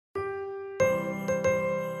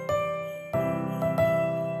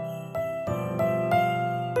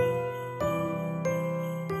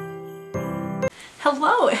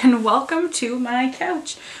Hello and welcome to my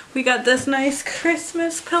couch. We got this nice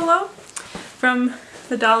Christmas pillow from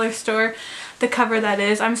the dollar store, the cover that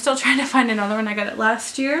is. I'm still trying to find another one. I got it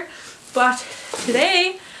last year, but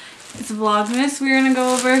today it's Vlogmas. We're gonna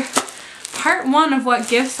go over part one of what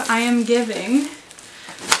gifts I am giving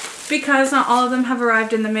because not all of them have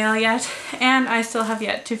arrived in the mail yet and I still have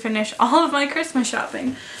yet to finish all of my Christmas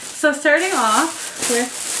shopping. So starting off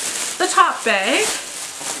with the top bag,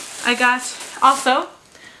 I got also,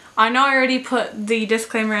 I know I already put the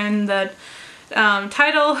disclaimer in the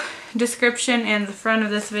title, description, and the front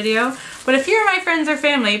of this video, but if you're my friends or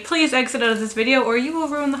family, please exit out of this video or you will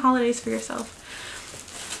ruin the holidays for yourself.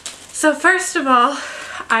 So first of all,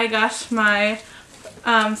 I got my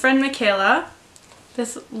friend Michaela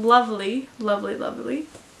this lovely, lovely, lovely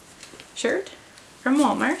shirt from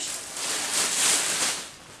Walmart.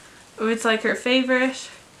 It's like her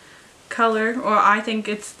favorite color, or I think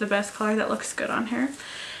it's the best color that looks good on her.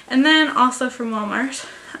 And then also from Walmart,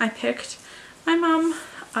 I picked my mom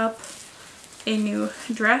up a new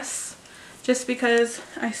dress just because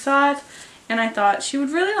I saw it and I thought she would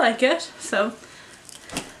really like it. So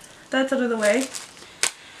that's out of the way.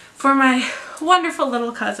 For my wonderful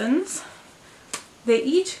little cousins, they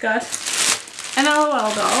each got an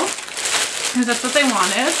LOL doll because that's what they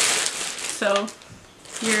wanted. So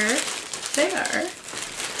here they are.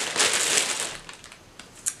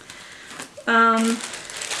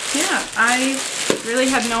 Yeah, I really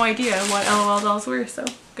had no idea what LOL dolls were, so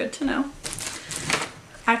good to know.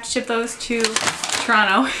 I have to ship those to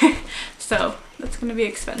Toronto, so that's going to be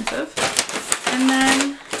expensive. And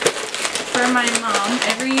then for my mom,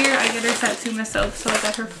 every year I get her Satsuma soap, so I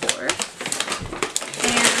got her 4.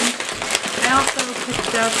 And I also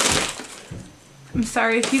picked up, I'm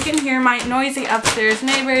sorry if you can hear my noisy upstairs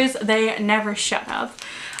neighbors, they never shut up.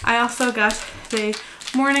 I also got the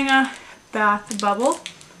morning bath bubble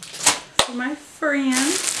for my friend.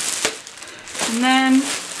 And then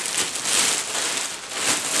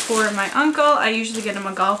for my uncle, I usually get him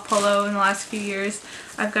a golf polo. In the last few years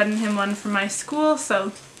I've gotten him one for my school,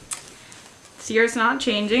 so this year's not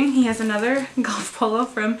changing. He has another golf polo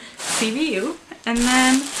from CVU. And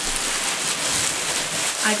then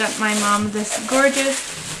I got my mom this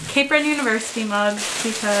gorgeous Cape Run University mug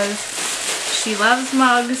because she loves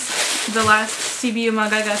mugs. The last CVU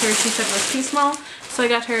mug I got her, she said was too small, so I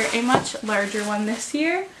got her a much larger one this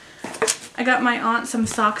year. I got my aunt some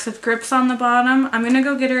socks with grips on the bottom. I'm gonna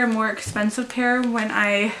go get her a more expensive pair when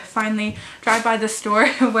I finally drive by the store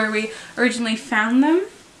where we originally found them.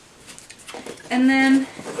 And then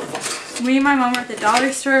me and my mom were at the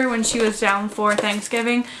dollar store when she was down for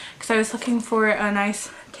Thanksgiving because I was looking for a nice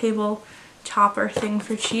table topper thing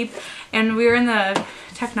for cheap, and we were in the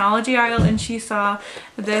technology aisle and she saw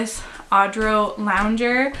this Audro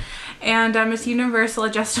lounger and it's universal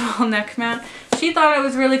adjustable neck mount. She thought it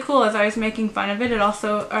was really cool as I was making fun of it. It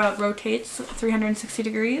also rotates 360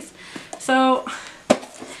 degrees. So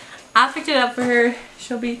I picked it up for her.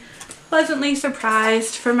 She'll be pleasantly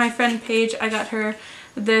surprised. For my friend Paige, I got her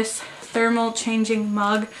this thermal changing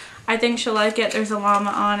mug. I think she'll like it. There's a llama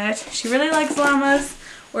on it. She really likes llamas,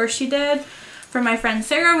 or she did. For my friend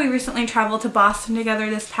Sarah, we recently traveled to Boston together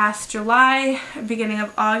this past July, beginning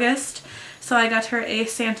of August. So I got her a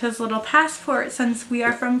Santa's little passport since we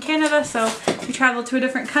are from Canada, so we traveled to a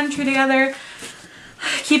different country together.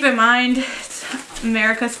 Keep in mind,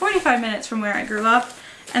 America's 45 minutes from where I grew up.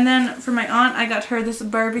 And then for my aunt, I got her this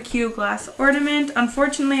barbecue glass ornament.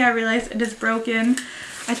 Unfortunately, I realized it is broken.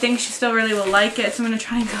 I think she still really will like it, so I'm going to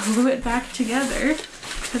try and glue it back together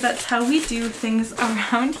because that's how we do things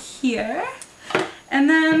around here. And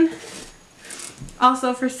then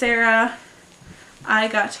also for Sarah, I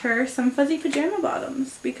got her some fuzzy pajama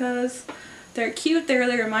bottoms because they're cute. They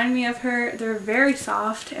really remind me of her. They're very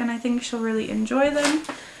soft and I think she'll really enjoy them.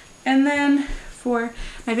 And then for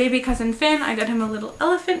my baby cousin Finn, I got him a little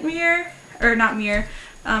elephant mirror, or not mirror,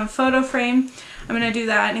 photo frame. I'm going to do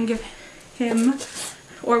that and give him,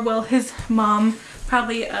 or well, his mom,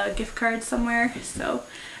 probably a gift card somewhere. So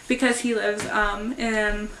because he lives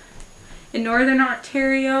in Northern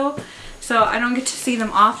Ontario, so I don't get to see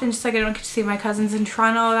them often, just like I don't get to see my cousins in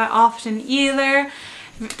Toronto that often either.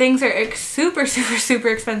 Things are super, super, super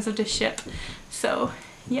expensive to ship. So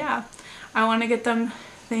yeah, I want to get them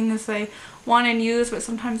things they want and use, but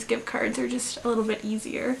sometimes gift cards are just a little bit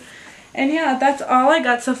easier. And yeah, that's all I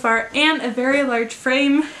got so far, and a very large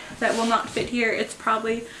frame that will not fit here. It's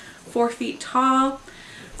probably 4 feet tall.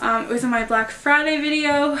 It was in my Black Friday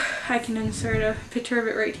video. I can insert a picture of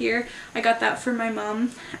it right here. I got that for my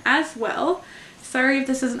mom as well. Sorry if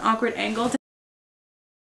this is an awkward angle.